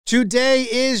Today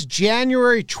is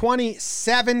January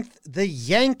 27th. The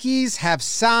Yankees have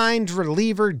signed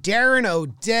reliever Darren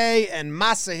O'Day, and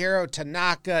Masahiro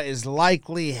Tanaka is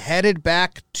likely headed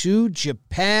back to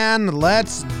Japan.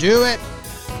 Let's do it.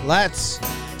 Let's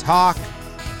talk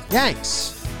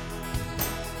Yanks.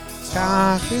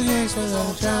 Talking Yanks with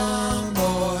old John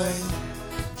Boy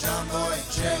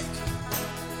Jake.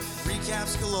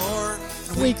 Recaps galore.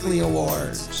 Weekly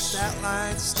awards. Stat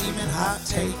lines, steaming hot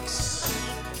takes.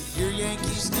 Your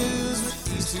Yankees news with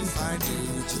these two fine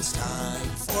dudes. It's time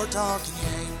for Talking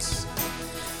Yanks.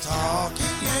 Talking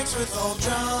Yanks with old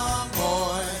John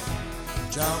Boy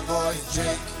and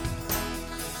Jake.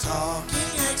 Talking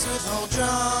Yanks with old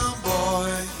John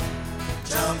Boy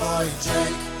and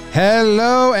Jake.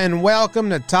 Hello and welcome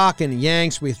to Talkin'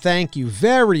 Yanks. We thank you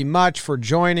very much for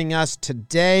joining us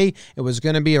today. It was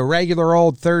going to be a regular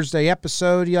old Thursday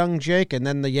episode, young Jake, and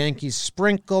then the Yankees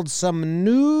sprinkled some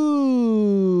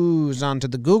news onto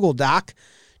the Google Doc,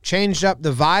 changed up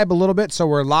the vibe a little bit, so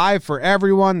we're live for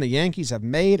everyone. The Yankees have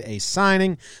made a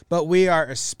signing, but we are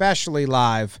especially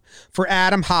live for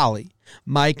Adam Holly,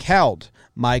 Mike Held,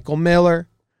 Michael Miller,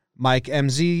 Mike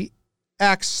MZX,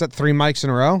 at 3 mics in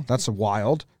a row. That's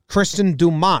wild. Kristen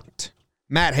Dumont,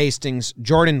 Matt Hastings,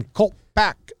 Jordan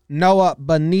Kolpak, Noah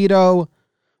Bonito,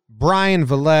 Brian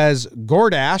Velez,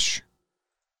 Gordish,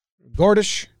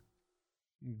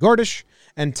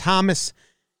 and Thomas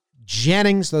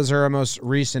Jennings. Those are our most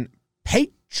recent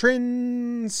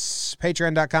patrons.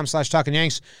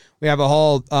 Patreon.com/TalkingYanks. We have a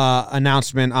whole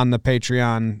announcement on the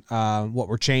Patreon, what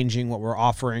we're changing, what we're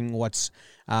offering, what's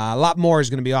a lot more is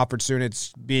going to be offered soon.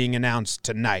 It's being announced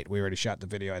tonight. We already shot the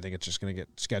video. I think it's just going to get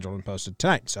scheduled and posted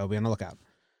tonight, so be on the lookout.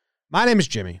 My name is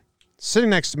Jimmy. Sitting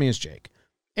next to me is Jake.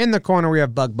 In the corner, we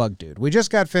have Bug Dude. We just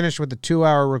got finished with the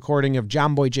 2-hour recording of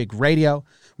John Boy Jake Radio,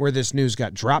 where this news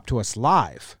got dropped to us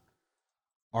live.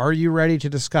 Are you ready to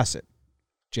discuss it,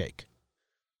 Jake?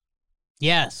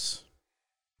 Yes.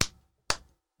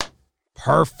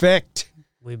 Perfect.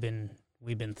 We've been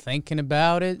thinking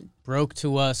about it. Broke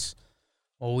to us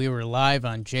while we were live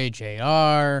on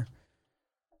JJR.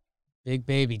 Big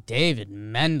baby David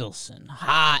Mendelson,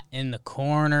 hot in the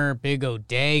corner, big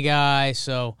O'Day guy.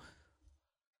 So,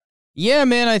 yeah,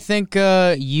 man, I think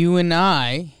you and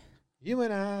I, we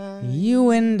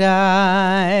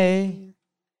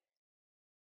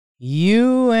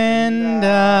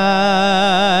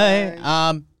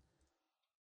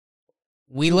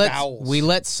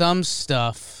let some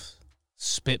stuff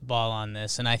spitball on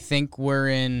this, and I think we're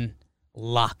in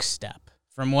lockstep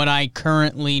from what I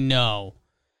currently know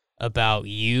about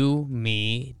you,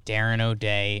 me, Darren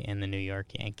O'Day, and the New York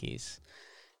Yankees.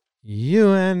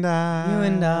 You and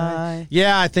I.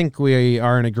 Yeah, I think we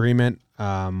are in agreement.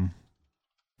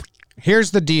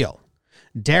 Here's the deal.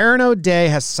 Darren O'Day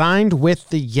has signed with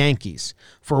the Yankees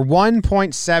for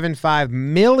 $1.75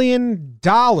 million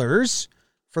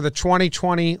for the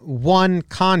 2021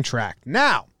 contract.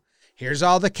 Now, here's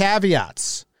all the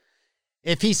caveats.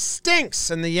 If he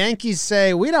stinks and the Yankees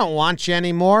say, we don't want you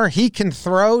anymore, he can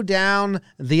throw down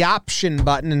the option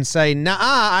button and say, nah,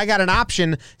 I got an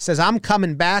option. Says, I'm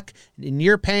coming back and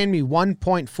you're paying me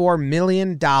 $1.4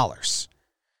 million.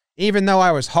 Even though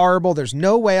I was horrible, there's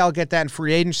no way I'll get that in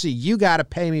free agency. You got to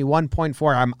pay me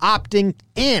 $1.4. I'm opting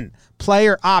in.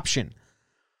 Player option.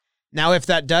 Now, if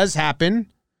that does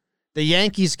happen, the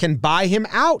Yankees can buy him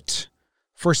out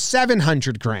for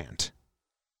 $700,000.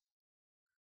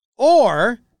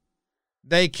 Or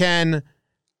they can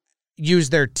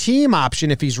use their team option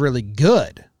if he's really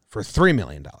good for $3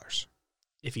 million.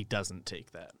 If he doesn't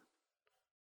take that.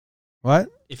 What?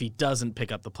 If he doesn't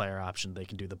pick up the player option, they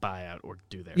can do the buyout or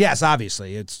do their... Yes,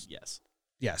 obviously. Yes.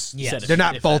 They're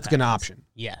not both going to option.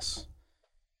 Yes.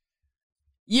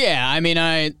 Yeah, I mean,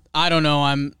 I don't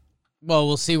know.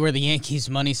 We'll see where the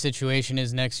Yankees' money situation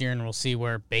is next year, and we'll see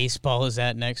where baseball is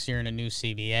at next year in a new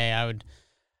CBA.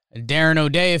 Darren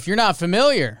O'Day, if you're not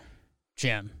familiar,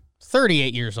 Jim,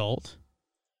 38 years old,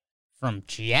 from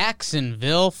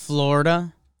Jacksonville,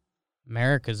 Florida,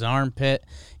 America's armpit.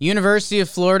 University of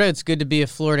Florida, it's good to be a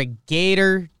Florida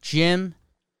Gator, Jim.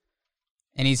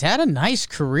 And he's had a nice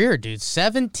career, dude.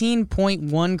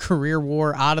 17.1 career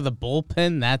WAR out of the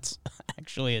bullpen. That's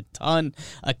actually a ton.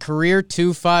 A career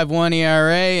 2.51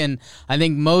 ERA. And I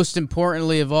think most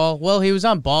importantly of all, well, he was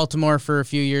on Baltimore for a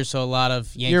few years, so a lot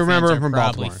of Yankee fans are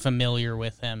probably Baltimore. Familiar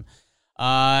with him.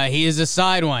 He is a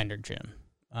sidewinder, Jim.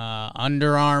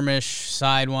 Underarmish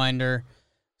sidewinder.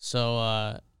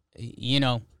 So,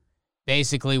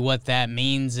 basically what that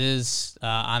means is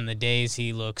on the days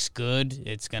he looks good,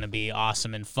 it's going to be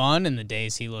awesome and fun. And the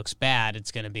days he looks bad,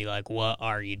 it's going to be like, what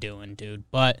are you doing, dude?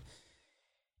 But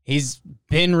He's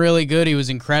been really good. He was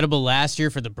incredible last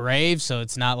year for the Braves, so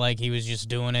it's not like he was just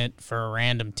doing it for a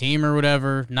random team or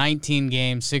whatever. 19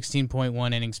 games,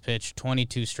 16.1 innings pitched,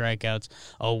 22 strikeouts,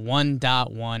 a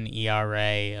 1.1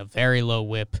 ERA, a very low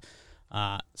whip.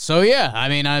 So, yeah, I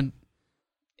mean,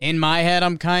 in my head,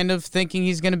 I'm kind of thinking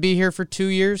he's going to be here for 2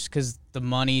 years because the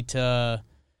money to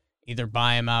either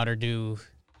buy him out or do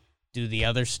the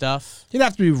other stuff. He'd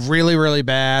have to be really, really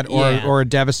bad or a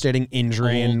devastating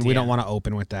injury, Old, and we don't want to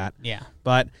open with that. Yeah.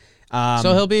 But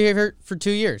so he'll be here for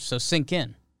 2 years, so sink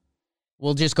in.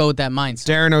 We'll just go with that mindset.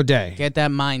 Darren O'Day. Get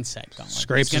that mindset going.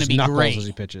 Scrapes it's gonna his be knuckles great. as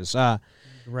he pitches.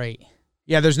 Great.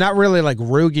 Yeah, there's not really like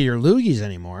Rugi or Loogies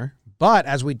anymore. But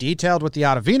as we detailed with the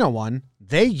Ottavino one,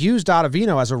 they used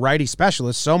Ottavino as a righty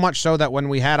specialist, so much so that when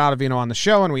we had Ottavino on the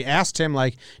show and we asked him,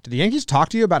 like, did the Yankees talk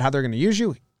to you about how they're going to use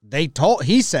you?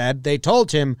 He said they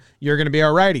told him you're going to be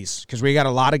our righties because we got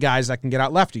a lot of guys that can get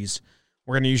out lefties.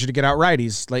 We're going to use you to get out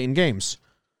righties late in games.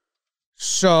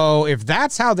 So if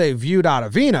that's how they viewed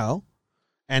Ottavino,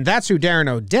 and that's who Darren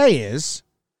O'Day is,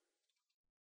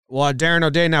 well, Darren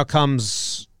O'Day now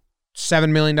comes $7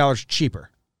 million cheaper.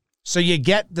 So you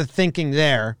get the thinking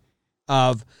there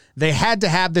of they had to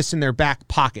have this in their back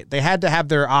pocket. They had to have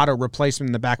their auto replacement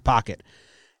in the back pocket.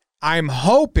 I'm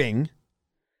hoping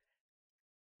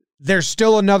there's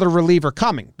still another reliever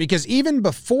coming because even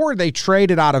before they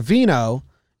traded Ottavino,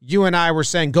 you and I were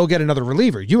saying, go get another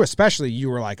reliever. You especially, you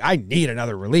were like, I need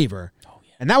another reliever. Oh,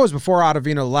 yeah. And that was before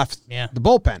Ottavino left the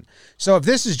bullpen. So if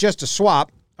this is just a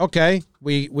swap, okay,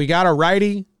 we got a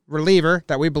righty reliever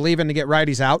that we believe in to get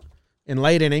righties out in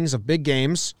late innings of big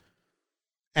games,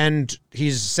 and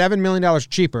he's $7 million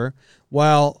cheaper.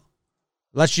 Well,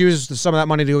 let's use some of that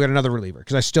money to go get another reliever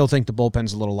because I still think the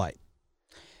bullpen's a little light.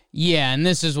 Yeah, and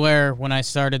this is where, when I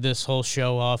started this whole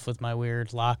show off with my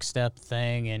weird lockstep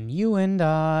thing, and you and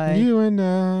I,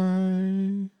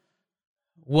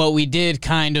 what we did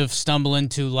kind of stumble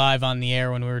into live on the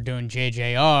air when we were doing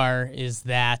JJR is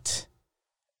that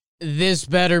this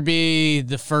better be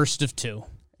the first of two.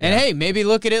 And hey, maybe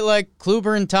look at it like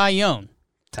Kluber and Taillon.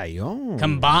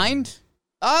 Combined?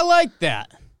 I like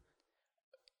that.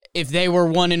 If they were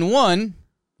 1-1,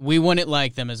 we wouldn't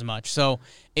like them as much. So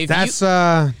if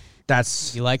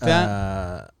that's you like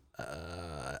that?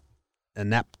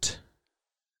 Inept.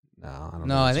 No, I don't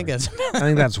know. No, I think that's I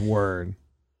think that's word.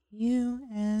 You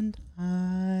and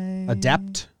I.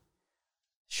 Adept?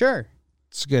 Sure.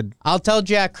 It's good. I'll tell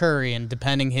Jack Curry, and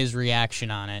depending his reaction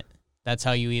on it, that's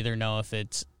how you either know if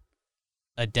it's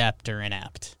adept or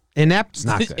inept. Inept's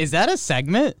not good. Is that a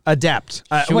segment? Adept.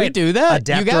 Should we do that?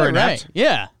 Adept you got or it inept? right.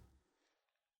 Yeah.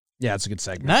 Yeah, it's a good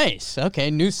segment. Nice.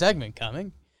 Okay, new segment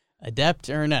coming. Adept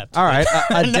or inept? All right.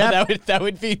 No, that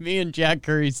would be me and Jack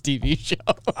Curry's TV show.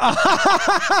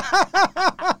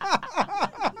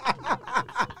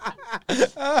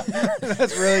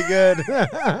 That's really good.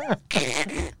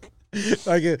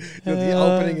 Like the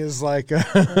opening is like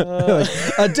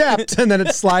adept, and then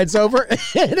it slides over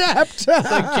inept. It's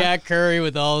like Jack Curry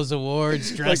with all his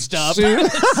awards, dressed up.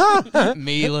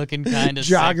 Me looking kind of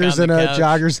joggers sick on the couch.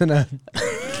 Joggers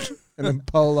in a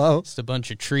polo. Just a bunch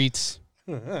of treats.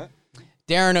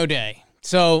 Darren O'Day.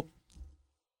 So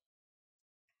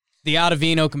the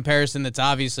Ottavino comparison that's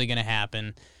obviously going to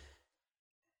happen.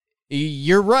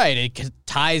 You're right. It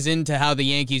ties into how the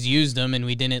Yankees used him, and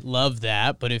we didn't love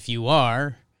that. But if you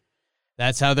are,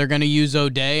 that's how they're going to use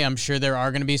O'Day. I'm sure there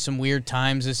are going to be some weird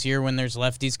times this year when there's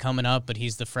lefties coming up, but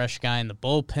he's the fresh guy in the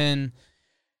bullpen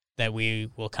that we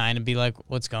will kind of be like,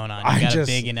 what's going on? You got a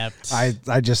big inept.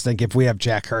 I just think if we have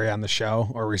Jack Curry on the show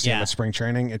or we see him at spring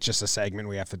training, it's just a segment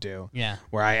we have to do. Yeah.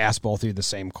 Where I ask both of you the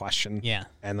same question. Yeah.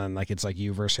 And then it's like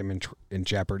you versus him in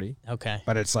Jeopardy. Okay.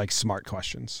 But it's like smart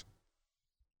questions.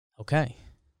 Okay.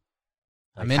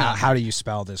 Like how do you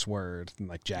spell this word? And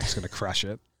like Jack's going to crush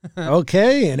it.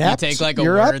 Okay. And you take like a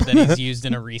word that he's used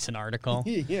in a recent article.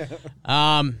 Yeah.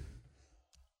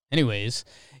 Anyways,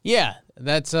 yeah,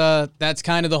 that's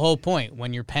kind of the whole point.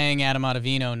 When you're paying Adam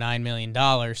Ottavino $9 million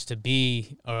to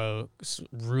be a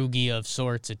Rugi of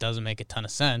sorts, it doesn't make a ton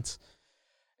of sense.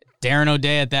 Darren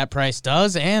O'Day at that price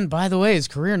does, and by the way, his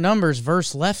career numbers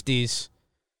versus lefties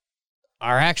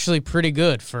are actually pretty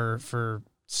good for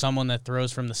someone that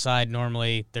throws from the side.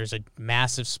 Normally, there's a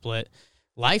massive split.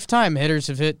 Lifetime hitters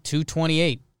have hit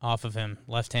 228 off of him,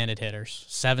 left-handed hitters,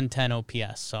 710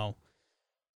 OPS. So,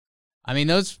 I mean,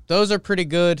 those are pretty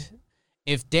good.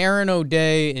 If Darren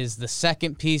O'Day is the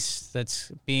second piece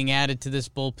that's being added to this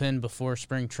bullpen before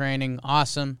spring training,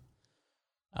 awesome.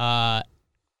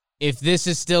 If this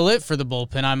is still it for the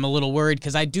bullpen, I'm a little worried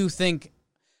because I do think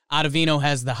Ottavino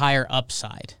has the higher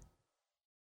upside.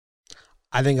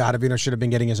 I think Ottavino should have been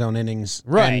getting his own innings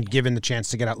Right. and given the chance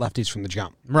to get out lefties from the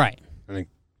jump. Right. I think,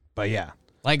 but yeah.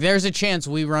 Like, there's a chance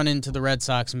we run into the Red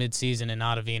Sox midseason and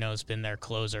Ottavino's been their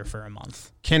closer for a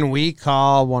month. Can we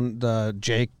call the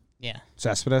Jake Yeah.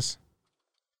 Cespedes?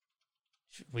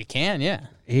 We can, yeah.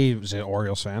 He was an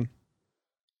Orioles fan.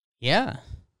 Yeah.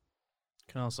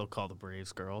 Can also call the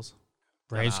Braves girls.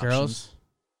 Braves Got girls.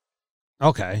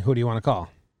 Okay, who do you want to call?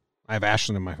 I have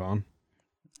Ashland in my phone.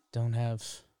 Don't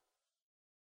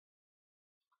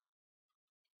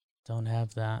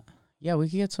have that. Yeah, we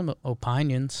could get some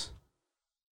opinions.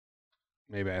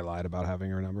 Maybe I lied about having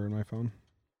her number in my phone.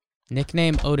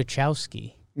 Nickname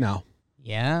Odachowski. No.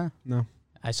 Yeah? No.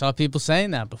 I saw people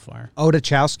saying that before.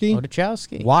 Odachowski?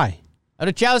 Odachowski. Why?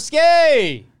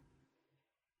 Odachowski!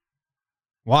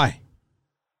 Why?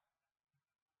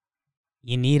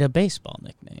 You need a baseball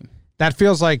nickname. That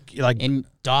feels like And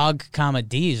Dog,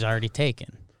 D is already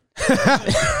taken.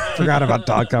 forgot about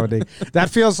dog comedy. That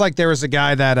feels like there was a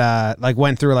guy that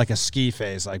went through like a ski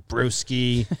phase, like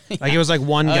Brewski. Like it was like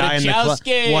one guy in the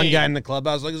Odachowski. one guy in the club.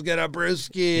 I was like, let's get a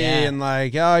Brewski, Yeah. and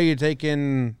like, oh, you're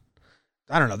taking.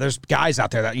 I don't know. There's guys out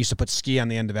there that used to put ski on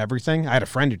the end of everything. I had a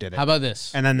friend who did it. How about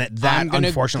this? And then that I'm gonna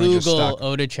unfortunately Google just stuck.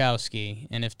 Odachowski,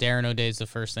 and if Darren O'Day is the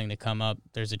first thing to come up,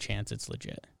 there's a chance it's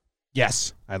legit.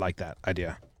 Yes, I like that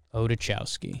idea.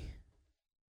 Odachowski.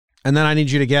 And then I need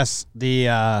you to guess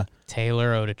the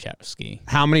Taylor Odachowski.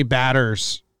 how many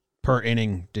batters per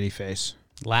inning did he face?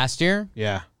 Last year,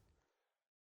 Yeah.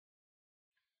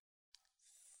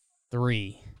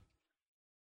 3.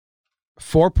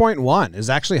 4.1 is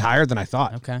actually higher than I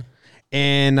thought. Okay.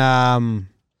 In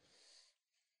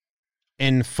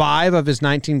 5 of his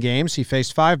 19 games, he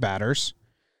faced 5 batters.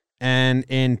 And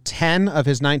in 10 of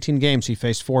his 19 games, he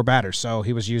faced 4 batters. So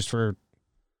he was used for,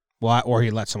 well, or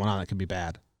he let someone on. It could be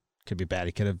bad. Could be bad.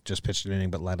 He could have just pitched an inning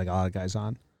but let a lot of guys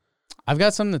on. I've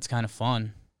got something that's kind of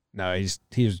fun, No,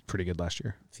 he was pretty good last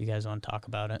year. if you guys want to talk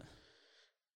about it.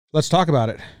 Let's talk about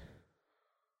it.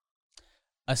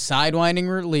 A sidewinding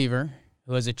reliever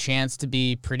who has a chance to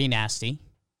be pretty nasty.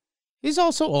 He's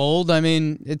also old. I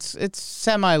mean, it's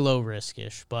semi-low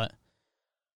risk-ish, but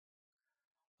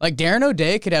like Darren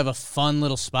O'Day could have a fun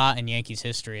little spot in Yankees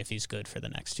history if he's good for the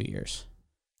next 2 years.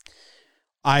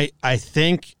 I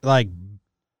think like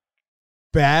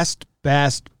best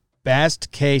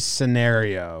case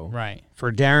scenario Right.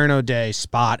 for Darren O'Day's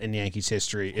spot in Yankees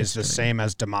history is the same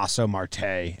as Damaso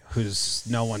Marte, who's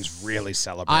no one's really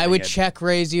celebrating. I would it. check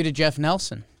raise you to Jeff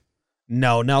Nelson.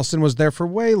 No, Nelson was there for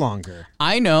way longer.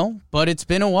 I know, but it's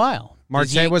been a while.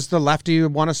 Marte was the lefty who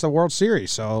won us the World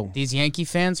Series, so These Yankee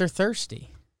fans are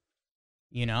thirsty.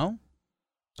 You know?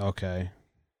 okay.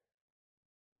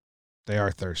 They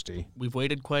are thirsty. We've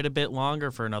waited quite a bit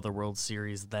longer for another World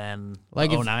Series than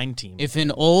Like the if- 09 team. If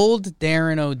an old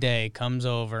Darren O'Day comes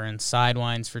over and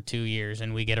sidewinds for 2 years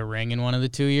and we get a ring in one of the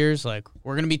 2 years, like,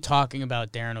 we're going to be talking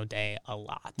about Darren O'Day a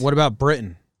lot. What about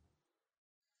Britton?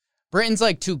 Britton's,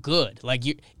 like, too good. Like,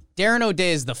 Darren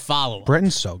O'Day is the follow-up.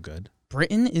 Britton's so good.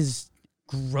 Britton is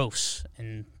gross.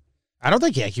 And I don't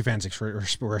think Yankee fans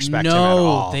respect him at no,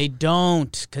 all. they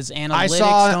don't, because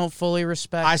analytics don't fully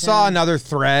respect I saw him. another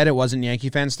thread. It wasn't Yankee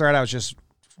fans thread. I was just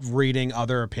reading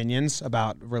other opinions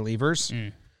about relievers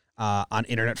on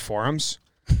internet forums,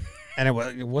 and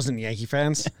it wasn't Yankee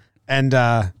fans.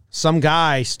 And some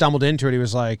guy stumbled into it. He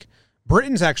was like,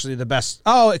 "Britton's actually the best."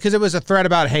 Oh, because it was a thread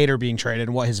about Hader being traded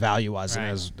and what his value was, and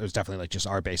it was definitely like just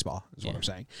our baseball is what I'm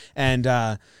saying.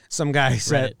 And some guy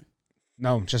said, Reddit.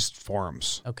 "No, just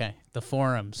forums." Okay, the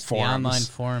forums. The Forums. online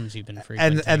forums you've been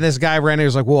frequenting. And this guy ran in, he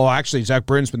was like, well, actually, Zach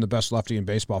Britton's been the best lefty in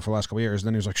baseball for the last couple of years. And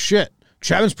then he was like, shit,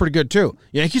 Chapman's pretty good too.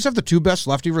 Yankees have the 2 best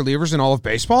lefty relievers in all of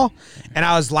baseball? And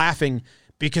I was laughing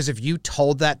because if you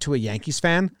told that to a Yankees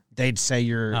fan, they'd say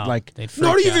you're like, they'd freak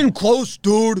not out. even close,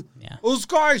 dude. Yeah. Those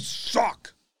guys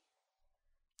suck.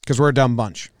 Because we're a dumb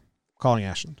bunch. Calling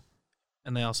Ashland.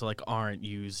 and they also like aren't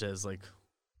used as like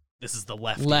this is the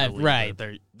lefty reliever. right.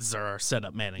 This is our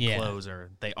setup man and Yeah.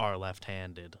 closer. They are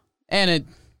left-handed. And it,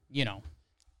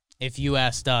 if you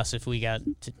asked us if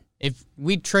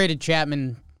we traded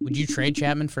Chapman, would you trade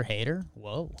Chapman for Hader?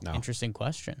 Whoa, No. Interesting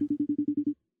question.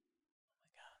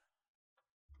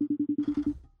 Did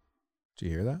you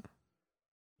hear that?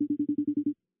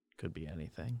 Could be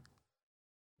anything.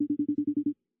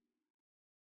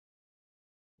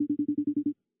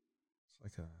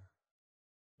 It's like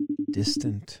a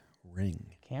distant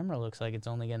ring. Camera looks like it's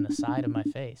only getting the side of my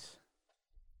face.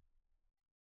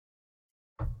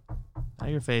 Now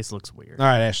your face looks weird. All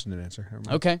right, Ashton didn't answer. Never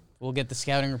mind. Okay, we'll get the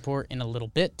scouting report in a little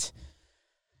bit.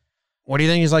 What do you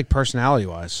think he's like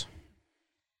personality-wise?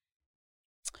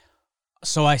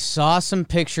 So I saw some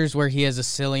pictures where he has a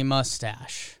silly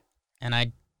mustache,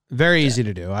 and Very easy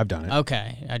to do. I've done it.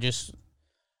 okay, I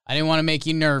didn't want to make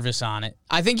you nervous on it.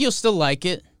 I think you'll still like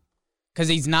it because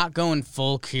he's not going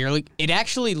full curly. It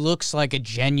actually looks like a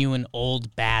genuine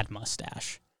old bad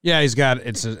mustache. Yeah, he's got.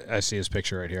 I see his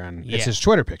picture right here, and Yeah. it's his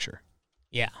Twitter picture.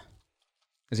 Yeah,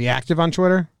 Is he active on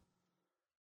Twitter?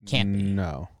 can't be.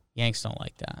 No, Yanks don't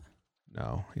like that.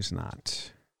 no, he's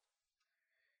not.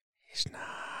 He's not.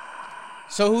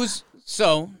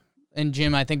 And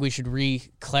Jim, I think we should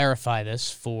clarify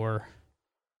this for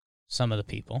some of the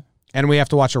people. And we have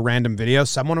to watch a random video.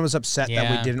 Someone was upset that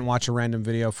Yeah. we didn't watch a random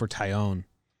video for Tyone.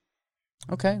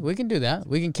 Okay, we can do that.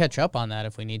 We can catch up on that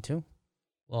if we need to. A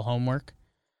little homework.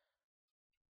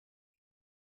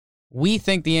 We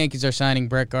think the Yankees are signing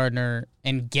Brett Gardner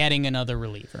and getting another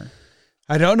reliever.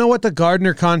 I don't know what the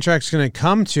Gardner contract's going to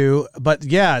come to, but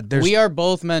yeah, We are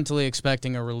both mentally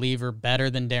expecting a reliever better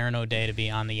than Darren O'Day to be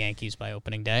on the Yankees by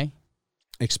opening day.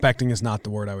 expecting is not the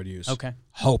word I would use. Okay.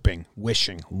 Hoping,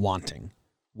 wishing, wanting,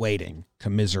 waiting,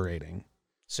 commiserating.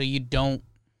 So you don't...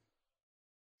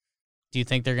 Do you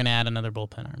think they're going to add another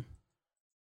bullpen arm?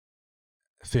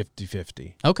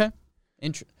 50-50. Okay.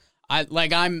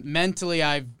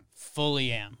 I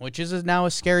fully am, which is now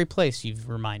a scary place, you've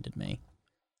reminded me.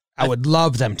 I would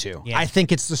love them to. Yeah. I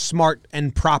think it's the smart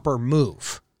and proper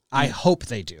move. I hope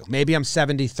they do. Maybe I'm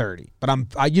 70-30,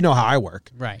 but you know how I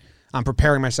work. Right. I'm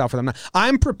preparing myself for them.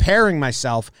 I'm preparing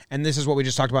myself, and this is what we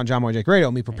just talked about on John Boy Jake Radio,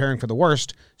 me preparing for the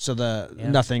worst, so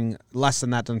nothing less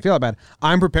than that doesn't feel bad.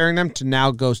 I'm preparing them to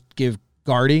now go give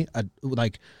Gardy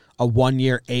a 1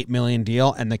 year, $8 million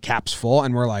deal, and the cap's full,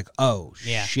 and we're like, oh,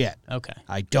 shit. Okay.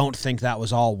 I don't think that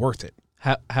was all worth it.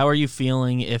 How are you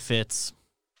feeling if it's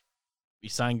you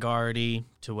sign Gardy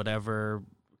to whatever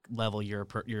level you're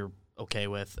okay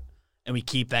with, and we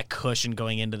keep that cushion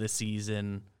going into the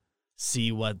season,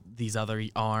 see what these other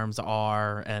arms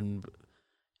are, and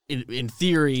in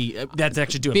theory, that's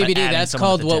actually doing BBD, that's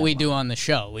called what we do on the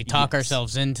show. We talk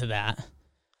ourselves into that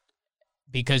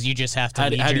because you just have to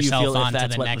lead yourself on to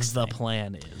the next the thing.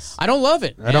 plan is. I don't love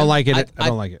it. I don't like it. I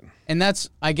don't like it. And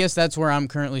I guess that's where I'm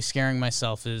currently scaring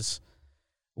myself is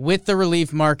with the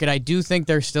relief market. I do think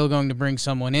they're still going to bring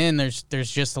someone in. There's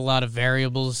just a lot of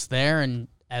variables there and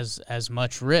as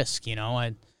much risk, you know.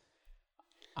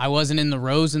 I wasn't in the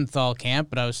Rosenthal camp,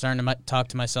 but I was starting to talk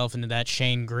to myself into that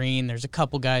Shane Green. There's a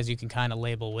couple guys you can kind of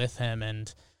label with him,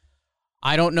 and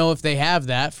I don't know if they have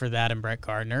that for that and Brett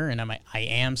Gardner, and I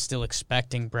am still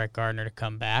expecting Brett Gardner to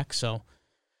come back, so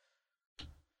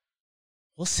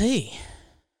we'll see.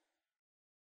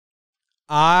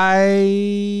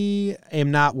 I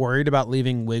am not worried about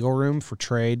leaving wiggle room for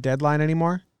trade deadline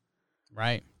anymore.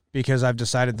 Right. Because I've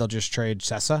decided they'll just trade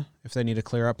Sessa if they need to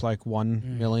clear up like $1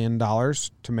 million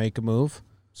to make a move.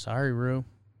 Sorry, Rue.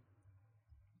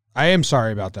 I am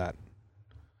sorry about that.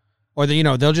 Or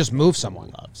they'll just move someone.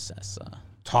 Love Sessa.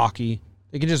 Talkie.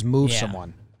 They can just move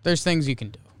someone There's things you can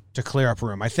do. to clear up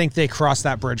room. I think they cross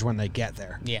that bridge when they get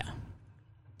there. Yeah.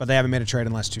 But they haven't made a trade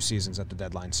in the last 2 seasons at the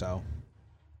deadline, so.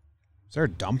 Is there a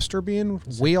dumpster being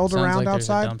wheeled Sounds around like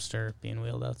outside? There's a dumpster being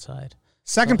wheeled outside.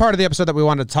 Second part of the episode that we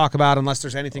wanted to talk about, unless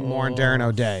there's anything more on Darren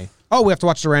O'Day. Oh, we have to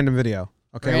watch the random video.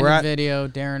 Okay, Random we're at video,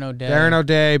 Darren O'Day. Darren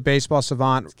O'Day, Baseball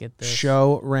Savant. Let's get this.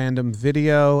 Show random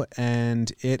video,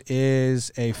 and it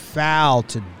is a foul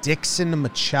to Dixon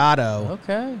Machado.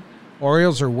 Okay.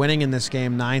 Orioles are winning in this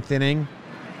game, 9th inning.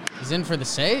 He's in for the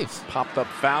save. Popped up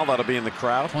foul. That'll be in the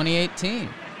crowd. 2018.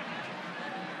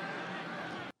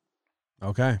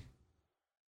 Okay.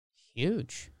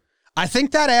 Huge. I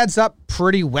think that adds up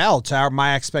pretty well to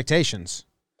my expectations.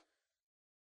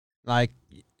 Like,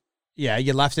 yeah,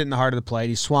 you left it in the heart of the plate.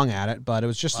 He swung at it, but it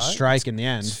was just a strike in the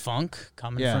It's end. funk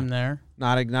coming Yeah. from there.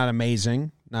 Not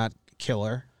amazing, not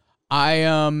killer.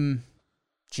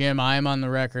 Jim, I am on the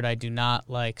record. I do not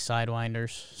like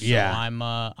sidewinders. So Yeah.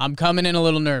 I'm coming in a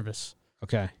little nervous.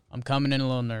 Okay. I'm coming in a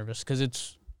little nervous because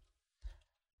it's,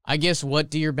 I guess, what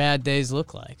do your bad days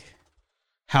look like?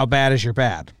 How bad is your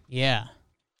bad? Yeah.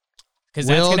 Because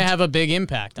that's going to have a big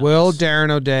impact on Will us. Darren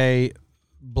O'Day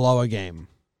blow a game?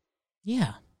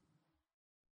 Yeah.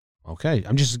 Okay.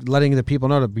 I'm just letting the people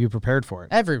know to be prepared for it.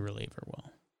 Every reliever will.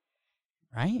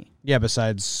 Right? Yeah,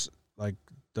 besides like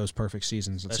those perfect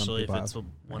seasons that some Especially if people it's have. a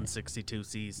 162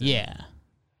 season. Yeah.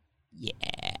 Yeah.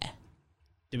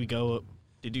 Did you go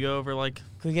over like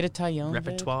Could we get a Tyone vid?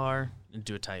 repertoire and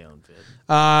do a Tyone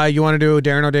vid? You want to do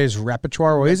Darren O'Day's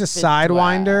repertoire? Well, he's a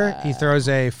sidewinder. He throws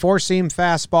a 4-seam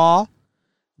fastball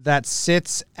that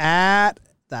sits at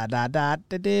Where's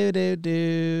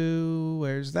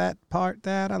that part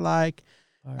that I like?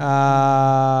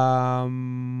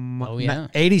 Oh, yeah.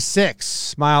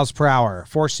 86 miles per hour.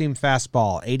 Four-seam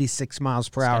fastball, 86 miles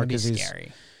per hour because because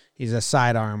scary. he's a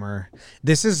sidearmer.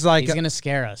 This is like He's going to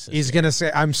scare us. he's going to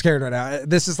say, I'm scared right now.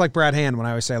 This is like Brad Hand when I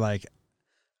always say, like,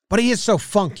 but he is so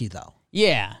funky, though.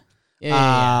 Yeah.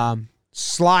 Yeah.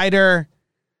 Slider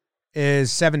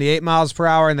is 78 miles per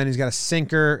hour, and then he's got a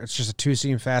sinker. It's just a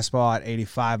two-seam fastball at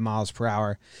 85 miles per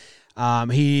hour.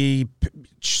 He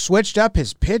switched up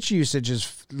his pitch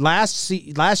usages.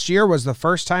 Last year was the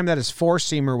first time that his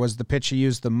four-seamer was the pitch he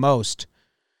used the most,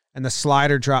 and the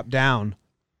slider dropped down.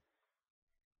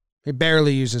 He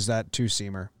barely uses that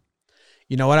two-seamer.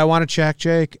 You know what I want to check,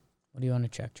 Jake? What do you want to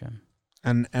check, Jim?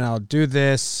 And I'll do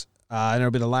this, and it'll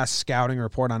be the last scouting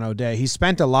report on O'Day. He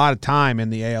spent a lot of time in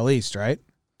the AL East, right?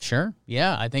 Sure.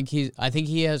 Yeah, I think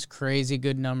he has crazy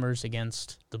good numbers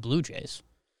against the Blue Jays.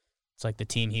 It's like the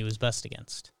team he was best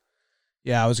against.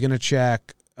 Yeah, I was going to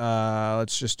check.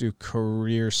 Let's just do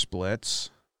career splits.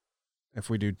 If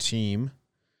we do team.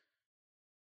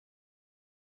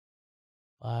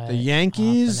 The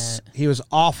Yankees, he was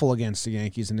awful against the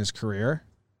Yankees in his career.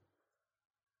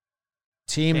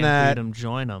 Team Can't that... beat him,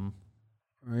 join him.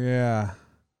 Yeah.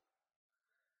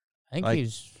 I think like- he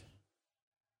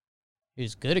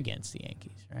was good against the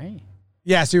Yankees, right?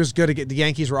 Yes, he was good. The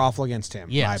Yankees were awful against him.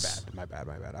 Yes. My bad.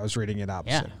 I was reading it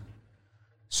opposite. Yeah.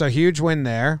 So, huge win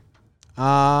there.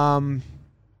 Where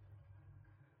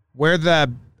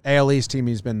the AL East team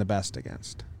he's been the best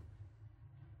against?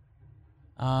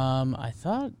 I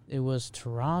thought it was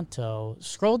Toronto.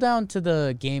 Scroll down to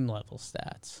the game level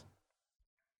stats.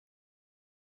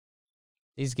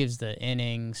 These gives the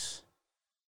innings.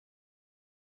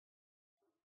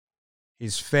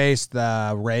 He's faced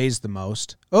the Rays the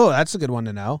most. Oh, that's a good one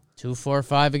to know.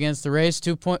 2.45 against the Rays,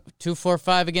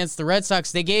 2.245 against the Red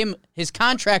Sox. They gave him his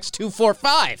contract's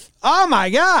 2.45. Oh, my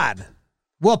God.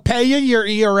 We'll pay you your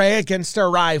ERA against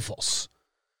our rivals.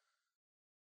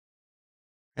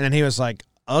 And then he was like,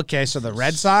 okay, so the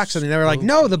Red Sox? And they were like,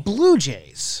 no, the Blue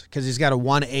Jays. Because he's got a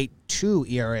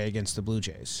 1.82 ERA against the Blue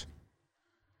Jays.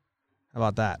 How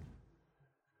about that?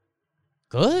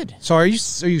 Good. So are you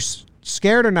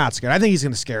scared or not scared? I think he's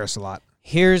going to scare us a lot.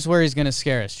 Here's where he's going to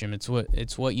scare us, Jim. It's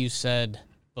what you said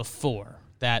before.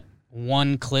 That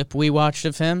one clip we watched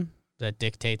of him that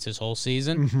dictates his whole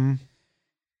season. Mm-hmm.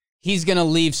 He's going to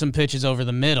leave some pitches over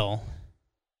the middle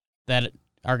that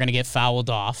are going to get fouled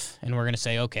off, and we're going to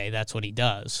say, okay, that's what he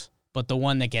does. But the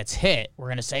one that gets hit, we're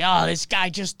going to say, oh, this guy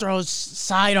just throws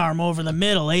sidearm over the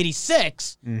middle,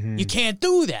 86. Mm-hmm. You can't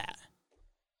do that.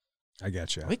 I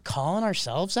get you. Are we calling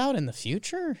ourselves out in the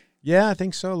future? Yeah, I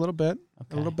think so. A little bit.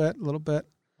 Okay. A little bit.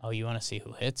 Oh, you want to see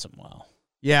who hits him well?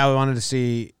 Yeah, I wanted to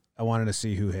see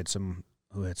who hits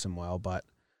him well, but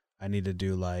I need to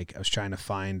do I was trying to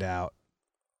find out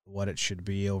what it should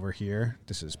be over here.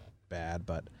 This is bad,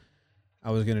 but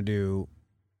I was gonna do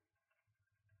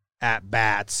at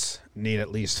bats need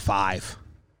at least 5.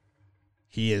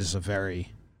 He is a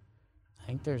very I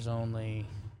think there's only...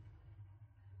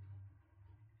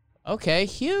 Okay,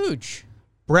 huge.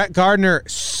 Brett Gardner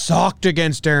sucked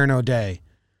against Darren O'Day.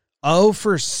 0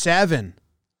 for 7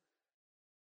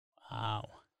 Wow.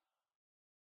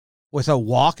 with a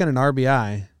walk and an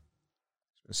RBI.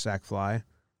 A sac fly.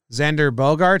 Xander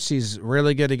Bogaerts, he's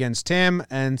really good against him.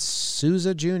 And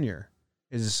Souza Jr.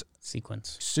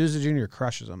 Sequence. Souza Jr.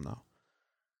 crushes him, though.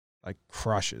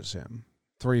 Crushes him.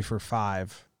 3 for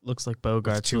 5. Looks like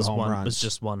Bogarts 2 home runs. was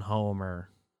just one homer.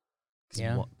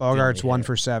 Yeah. Bogaerts 1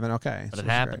 for 7. Okay. But so it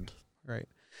it's happened. Great.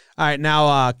 All right,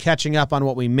 now catching up on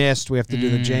what we missed, we have to do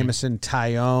the Jameson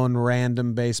Tyone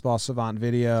random baseball savant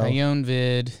video. Tyone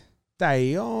vid.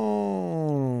 Tyone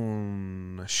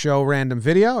show random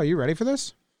video. Are you ready for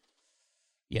this?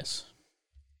 Yes.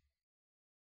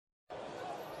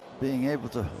 Being able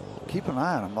to keep an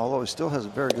eye on him, although he still has a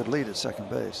very good lead at second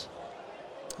base.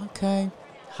 Okay.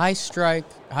 High strike,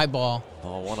 high ball.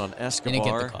 Ball one on Didn't get the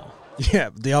Escobar. call. Yeah,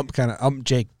 the ump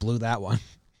Jake blew that one.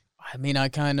 I mean, I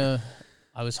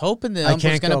was hoping the I ump was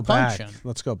can't going go to punch back. him.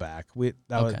 Let's go back. We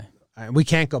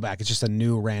can't go back. It's just a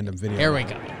new random video. Here we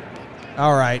go.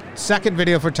 All right. Second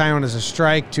video for Tyone is a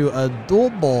strike to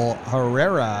Odubel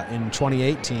Herrera in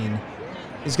 2018.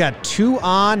 He's got 2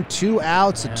 on, 2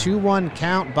 outs, a 2-1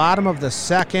 count, bottom of the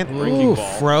second. Ooh,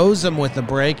 froze him with the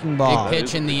breaking ball. Big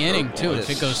pitch in the inning, too. If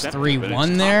it goes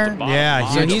 3-1 there. Yeah,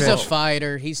 So huge he's a pitch.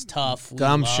 fighter. He's tough. We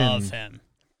Gumption. love him.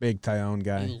 Big Tyone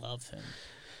guy. We love him.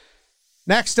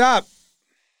 Next up.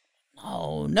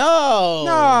 Oh, no.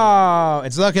 No.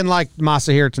 It's looking like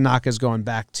Masahiro Tanaka's going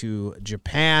back to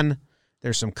Japan.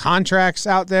 There's some contracts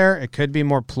out there. It could be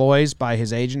more ploys by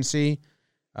his agency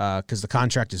because the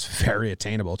contract is very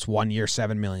attainable. It's 1 year,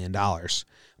 $7 million.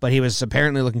 But he was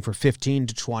apparently looking for 15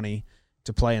 to 20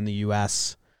 to play in the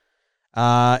U.S.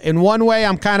 In one way,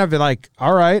 I'm kind of like,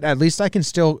 all right, at least I can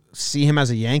still see him as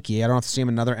a Yankee. I don't have to see him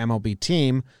in another MLB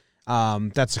team.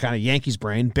 That's the kind of Yankees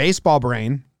brain. Baseball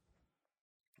brain,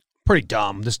 pretty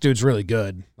dumb. This dude's really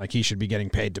good. Like, he should be getting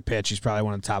paid to pitch. He's probably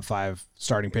one of the top 5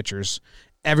 starting pitchers.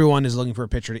 Everyone is looking for a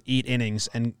pitcher to eat innings.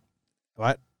 And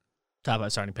what? Top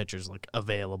 5 starting pitchers like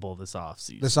available this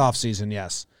offseason. This offseason,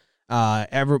 yes.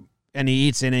 And he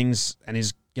eats innings, and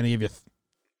he's going to give you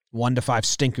 1 to 5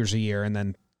 stinkers a year, and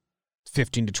then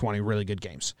 15 to 20 really good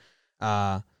games.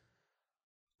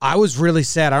 I was really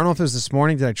sad. I don't know if it was this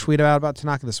morning. Did I tweet about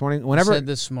Tanaka this morning? You said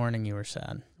this morning you were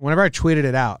sad. Whenever I tweeted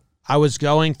it out, I was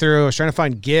going through, I was trying to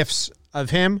find GIFs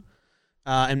of him.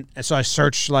 And so I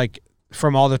searched, like,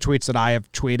 from all the tweets that I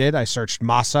have tweeted, I searched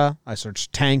Masa, I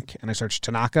searched Tank, and I searched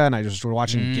Tanaka, and I just was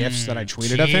watching GIFs that I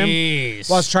tweeted of him.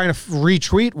 Well, I was trying to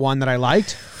retweet one that I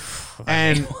liked.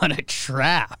 And what a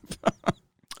trap.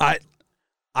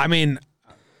 I mean,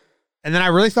 and then I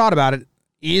really thought about it.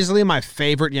 Easily my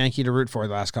favorite Yankee to root for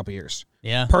the last couple of years.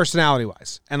 Yeah.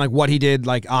 Personality-wise. And, like, what he did,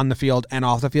 like, on the field and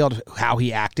off the field, how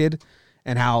he acted,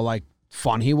 and how, like,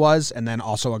 fun he was, and then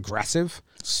also aggressive.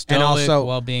 Stoic, and also,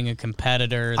 while being a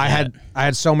competitor. I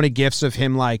had so many gifs of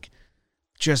him, like,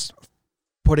 just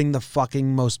putting the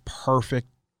fucking most perfect,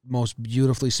 most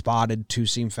beautifully spotted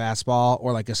two-seam fastball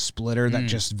or, like, a splitter that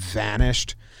just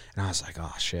vanished. And I was like,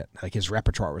 oh, shit. Like, his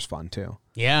repertoire was fun, too.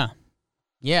 Yeah.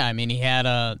 Yeah, I mean, he had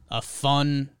a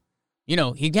fun, he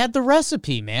had the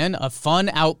recipe, man. A fun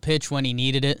out pitch when he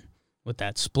needed it with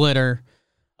that splitter.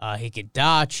 He could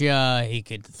dot you. He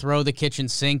could throw the kitchen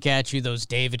sink at you, those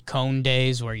David Cone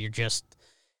days where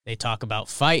they talk about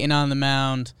fighting on the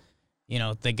mound.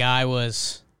 The guy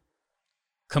was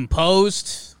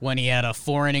composed when he had a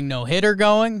 4-inning no-hitter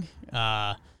going.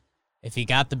 If he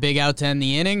got the big out to end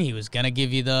the inning, he was going to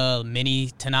give you the mini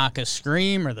Tanaka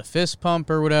scream or the fist pump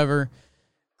or whatever.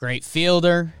 Great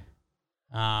fielder.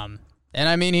 And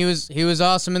I mean, he was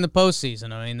awesome in the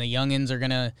postseason. I mean, the youngins are going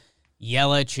to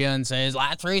yell at you and say his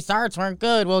last 3 starts weren't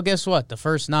good. Well, guess what? The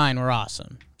first 9 were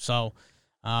awesome. So,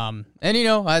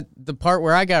 the part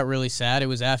where I got really sad, it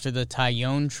was after the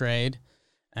Taillon trade,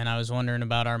 and I was wondering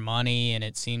about our money, and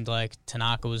it seemed like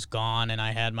Tanaka was gone, and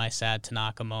I had my sad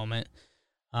Tanaka moment.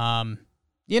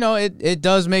 It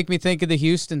does make me think of the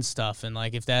Houston stuff, and,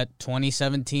 like, if that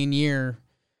 2017 year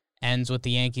ends with the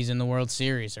Yankees in the World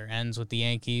Series or ends with the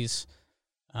Yankees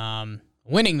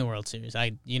winning the World Series.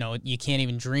 You can't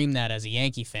even dream that as a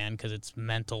Yankee fan because it's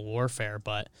mental warfare,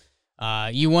 but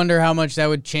you wonder how much that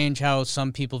would change how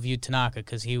some people view Tanaka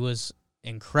because he was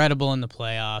incredible in the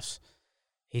playoffs.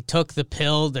 He took the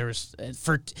pill.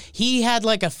 He had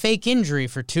like a fake injury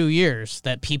for 2 years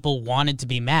that people wanted to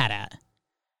be mad at.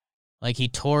 Like he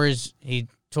tore his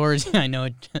I know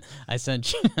it, I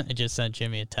just sent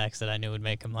Jimmy a text that I knew would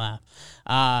make him laugh.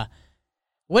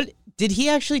 What did he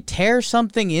actually tear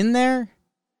something in there?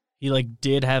 He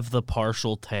did have the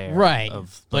partial tear, right?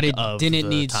 But it of didn't the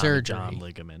need Tommy surgery. John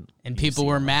ligament, and people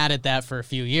were mad at that for a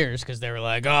few years because they were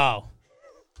like, "Oh,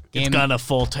 it's gonna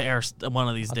full tear one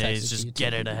of these days. text it to Just you get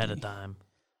too. it ahead of time."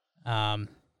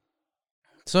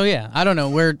 So yeah, I don't know.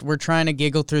 We're trying to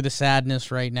giggle through the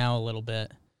sadness right now a little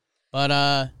bit,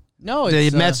 but no, The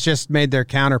it's, Mets just made their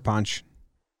counterpunch.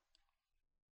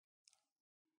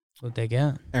 What'd they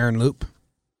get? Aaron Loop.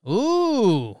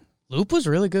 Ooh, Loop was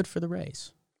really good for the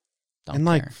Rays. In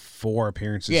like 4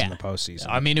 appearances in the postseason.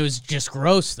 I mean, it was just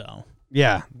gross, though.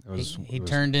 Yeah. He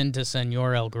turned into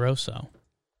Senor El Grosso.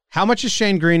 How much is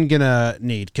Shane Green going to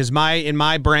need? Because in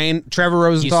my brain, Trevor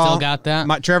Rosenthal. You still got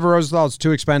that? Trevor Rosenthal is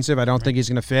too expensive. I don't think he's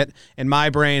going to fit. In my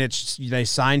brain, it's they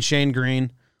sign Shane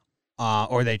Green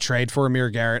or they trade for Amir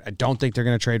Garrett. I don't think they're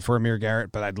going to trade for Amir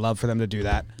Garrett, but I'd love for them to do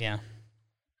that. Yeah.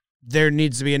 There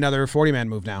needs to be another 40-man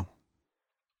move now.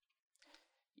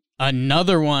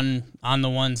 Another one on the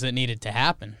ones that needed to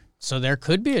happen. So there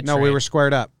could be a trade. No, we were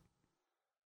squared up.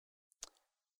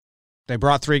 They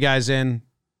brought 3 guys in.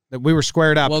 We were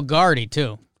squared up. Well, Gardy,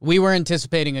 too. We were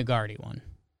anticipating a Gardy one.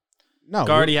 No,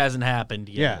 Gardy hasn't happened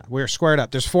yet. Yeah, we're squared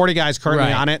up. There's 40 guys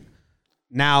currently on it.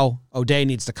 Now O'Day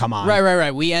needs to come on.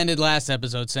 Right. We ended last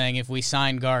episode saying if we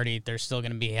sign Gardy, there's still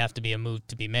going to have to be a move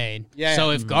to be made. Yeah.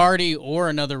 So if Gardy or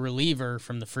another reliever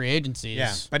from the free agencies.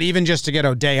 Yeah, but even just to get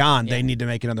O'Day on, they need to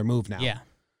make another move now. Yeah.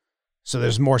 So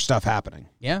there's more stuff happening.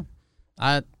 Yeah.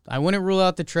 I wouldn't rule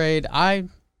out the trade.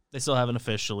 They still haven't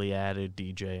officially added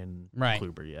DJ and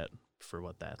Kluber yet for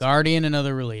what that's. Gardy and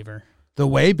another reliever. The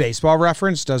way Baseball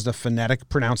Reference does the phonetic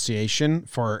pronunciation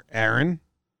for Aaron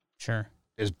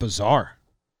is bizarre.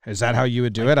 Is that how you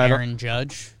would do it? I don't. Aaron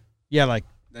Judge. Yeah, like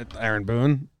Aaron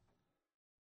Boone.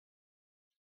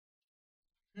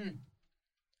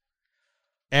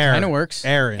 Air. Kind of works.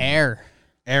 Aaron.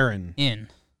 Aaron. In.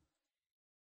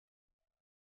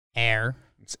 Air.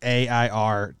 It's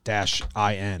AIR-IN.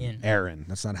 In. Aaron.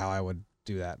 That's not how I would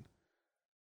do that.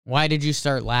 Why did you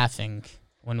start laughing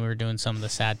when we were doing some of the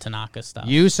sad Tanaka stuff?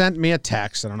 You sent me a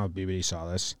text. I don't know if BBD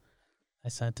saw this. I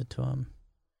sent it to him.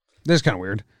 This is kind of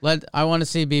weird. I want to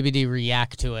see BBD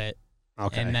react to it,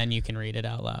 Okay. and then you can read it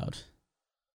out loud.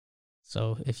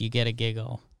 So if you get a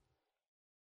giggle.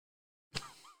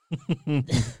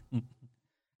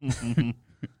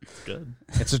 Good.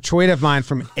 It's a tweet of mine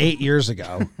from 8 years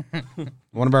ago.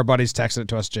 One of our buddies texted it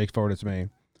to us. Jake forwarded it to me.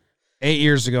 8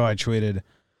 years ago, I tweeted,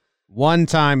 one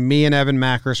time me and Evan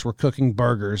Macris were cooking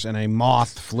burgers and a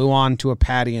moth flew onto a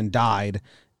patty and died.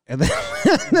 And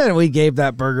then we gave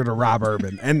that burger to Rob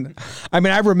Urban. And I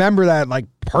mean, I remember that like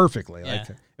perfectly. Yeah. Like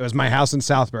it was my house in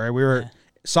Southbury. We were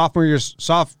sophomores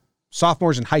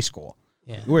in high school.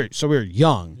 Yeah. We were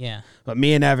young. Yeah. But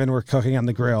me and Evan were cooking on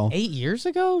the grill. 8 years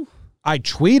ago? I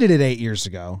tweeted it 8 years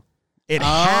ago. It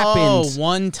happened.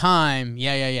 One time.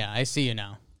 Yeah. I see you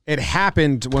now. It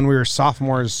happened when we were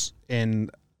sophomores in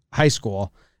high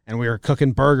school, and we were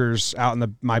cooking burgers out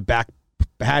in my back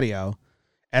patio,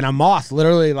 and a moth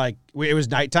literally, like, it was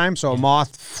nighttime, so a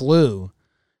moth flew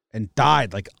and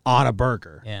died, like, on a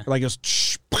burger. Yeah. Like, it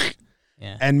was,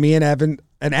 Yeah. and me and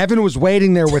Evan was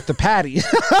waiting there with the patty.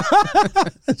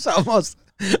 It's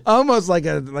almost like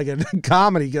a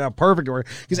comedy, perfect word,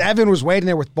 because Evan was waiting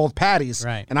there with both patties,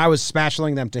 Right. and I was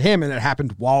spatuling them to him, and it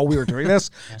happened while we were doing this.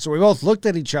 So we both looked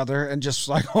at each other and just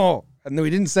like, oh, and then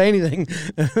we didn't say anything.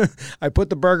 I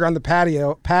put the burger on the patty,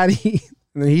 and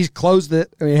then he closed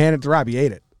it and he handed it to Rob. He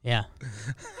ate it. Yeah.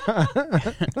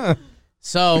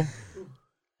 So,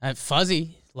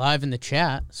 Fuzzy live in the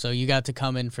chat, so you got to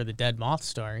come in for the dead moth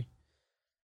story.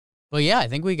 But yeah, I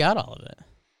think we got all of it.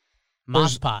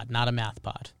 Moth pod, not a math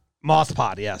pod. Moth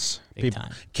pod, yes. Big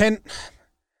time.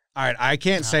 All right, I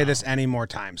can't say this any more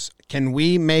times. Can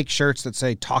we make shirts that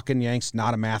say Talkin' Yanks,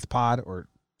 not a math pod, or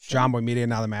John Boy Media,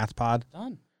 not a math pod?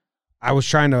 Done. I was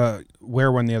trying to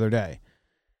wear one the other day.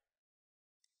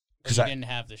 Because you didn't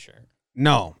have the shirt.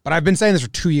 No, but I've been saying this for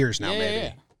 2 years now,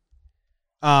 maybe.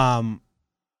 Yeah. I'm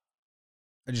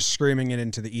just screaming it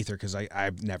into the ether because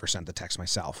I've never sent the text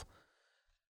myself.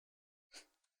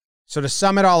 So to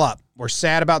sum it all up, we're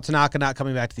sad about Tanaka not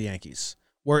coming back to the Yankees.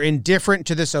 We're indifferent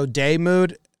to this O'Day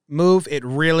move. It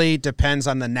really depends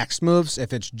on the next moves.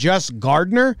 If it's just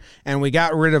Gardner and we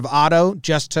got rid of Otto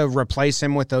just to replace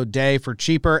him with O'Day for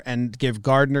cheaper and give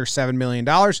Gardner $7 million,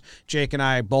 Jake and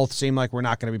I both seem like we're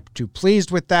not going to be too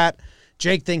pleased with that.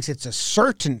 Jake thinks it's a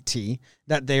certainty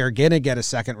that they are going to get a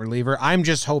second reliever. I'm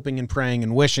just hoping and praying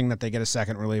and wishing that they get a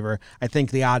second reliever. I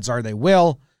think the odds are they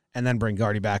will, and then bring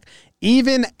Gardy back.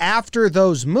 Even after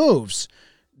those moves,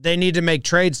 they need to make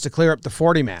trades to clear up the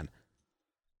 40-man.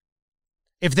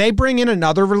 If they bring in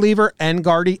another reliever and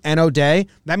Gardy and O'Day,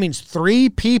 that means 3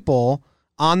 people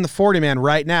on the 40-man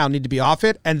right now need to be off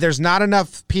it, and there's not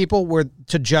enough people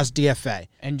to just DFA.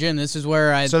 And Jim, this is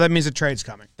where So that means a trade's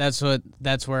coming. That's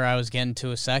where I was getting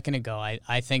to a second ago.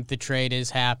 I think the trade is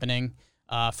happening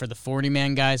for the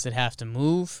 40-man guys that have to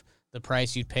move, the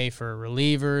price you'd pay for a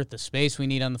reliever, the space we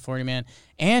need on the 40-man.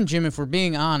 And, Jim, if we're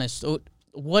being honest,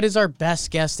 what is our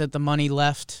best guess at the money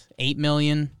left? $8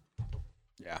 million?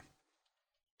 Yeah.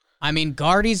 I mean,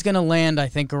 Gardy's going to land, I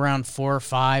think, around 4 or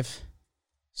 5.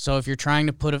 So if you're trying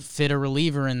to fit a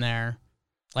reliever in there,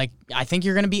 like, I think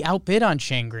you're going to be outbid on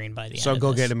Shane Green by the end So of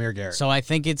go this. get Amir Garrett. So I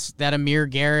think it's that Amir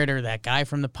Garrett or that guy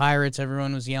from the Pirates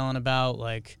everyone was yelling about,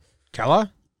 like...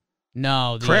 Kella?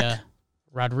 No, Crick?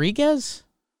 Rodriguez?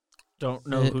 Don't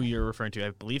know who you're referring to. I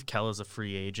believe Kella's a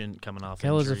free agent coming off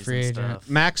Kella's a injuries free and agent. stuff.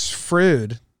 Max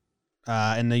Frood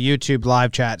in the YouTube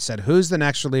live chat said, who's the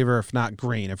next reliever if not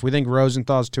Green? If we think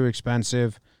Rosenthal's too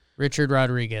expensive. Richard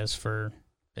Rodriguez for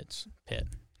Pitt.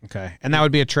 Okay. And that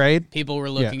would be a trade? People were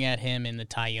looking at him in the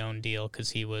Tyone deal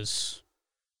because he was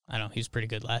pretty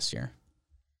good last year.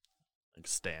 Like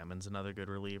Stammen's another good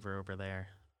reliever over there.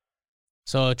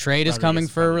 So a trade is Rodriguez coming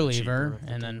is for a probably reliever,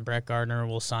 cheaper, and then Brett Gardner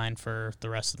will sign for the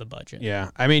rest of the budget.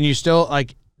 Yeah. I mean, you still,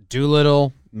 like,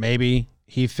 Doolittle, maybe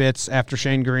he fits after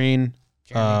Shane Green.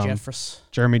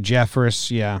 Jeremy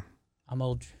Jeffress, yeah. I'm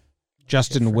old.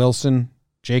 Justin Jeffress. Wilson,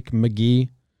 Jake McGee,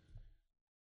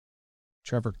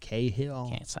 Trevor Cahill.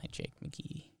 Can't sign Jake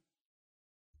McGee.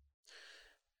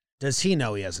 Does he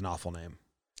know he has an awful name?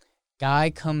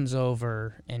 Guy comes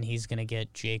over, and he's going to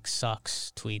get Jake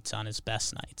Sucks tweets on his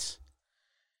best nights.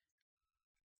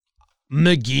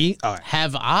 McGee? All right.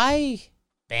 Have I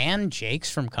ban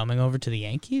Jakes from coming over to the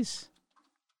Yankees?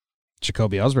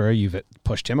 Jacoby Ellsbury, you've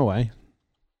pushed him away.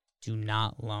 Do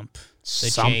not lump the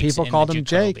Some Jakes people and called the him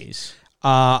Jake. Jacobys.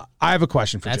 I have a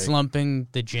question for That's Jake. lumping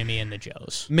the Jimmy and the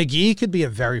Joes. McGee could be a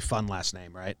very fun last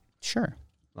name, right? Sure.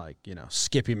 Like,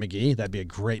 Skippy McGee. That'd be a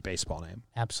great baseball name.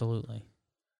 Absolutely.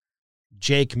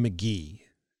 Jake McGee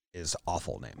is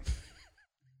awful name.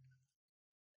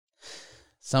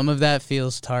 Some of that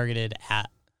feels targeted at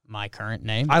my current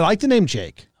name. I like the name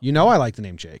Jake. I like the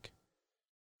name Jake.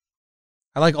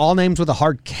 I like all names with a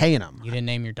hard K in them. You didn't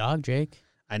name your dog Jake?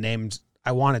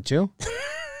 I wanted to.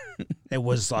 It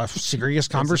was a serious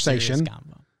conversation. It's a serious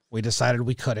combo. We decided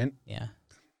we couldn't Yeah.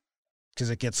 because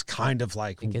it gets kind of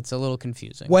like It gets a little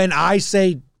confusing. when I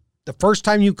say the first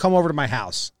time you come over to my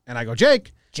house and I go,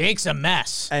 Jake, Jake's a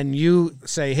mess. and you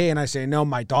say, hey, and I say, no,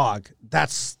 my dog.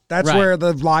 That's Right. where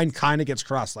the line kind of gets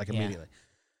crossed like Yeah. immediately.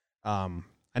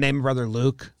 I named my brother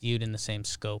Luke Viewed in the same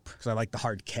scope. because I like the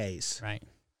hard Ks. Right.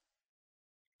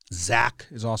 Zach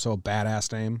is also a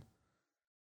badass name.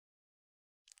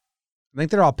 I think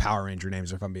they're all Power Ranger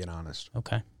names, if I'm being honest.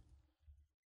 Okay.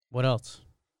 What else?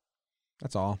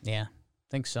 That's all. Yeah.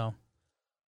 Think so.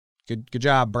 Good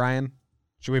job, Brian.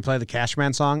 Should we play the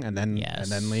Cashman song and then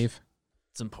Yes. leave?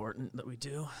 It's important that we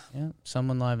do. Yeah.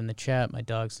 Someone live in the chat. My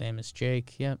dog's name is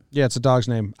Jake. Yep. Yeah, it's a dog's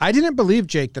name. I didn't believe,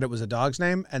 Jake, that it was a dog's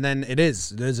name, and then it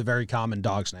is. It is a very common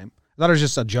dog's name. I thought it was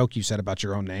just a joke you said about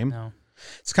your own name. No.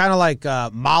 It's kind of like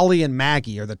Molly and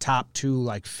Maggie are the top two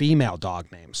female dog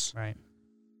names. Right.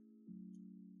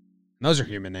 And those are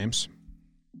human names.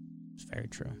 It's very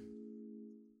true.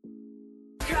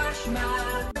 Cashman,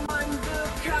 I'm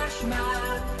the Cashman.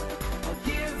 I'll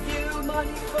give you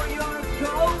money for your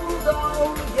gold,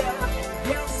 oh yeah.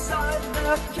 Yes, I'm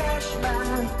the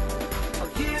Cashman. I'll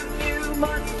give you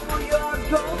money for your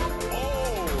gold.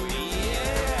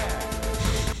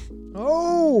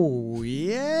 Oh,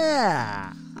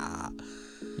 yeah.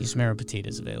 Yusmero Petit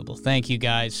is available. Thank you,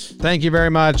 guys. Thank you very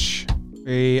much.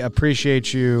 We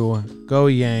appreciate you. Go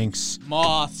Yanks.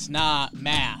 Moths, not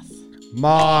math.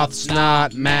 Moths,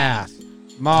 not math.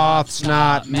 Moths,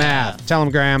 not math. Tell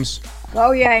them, Grams.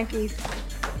 Go Yankees.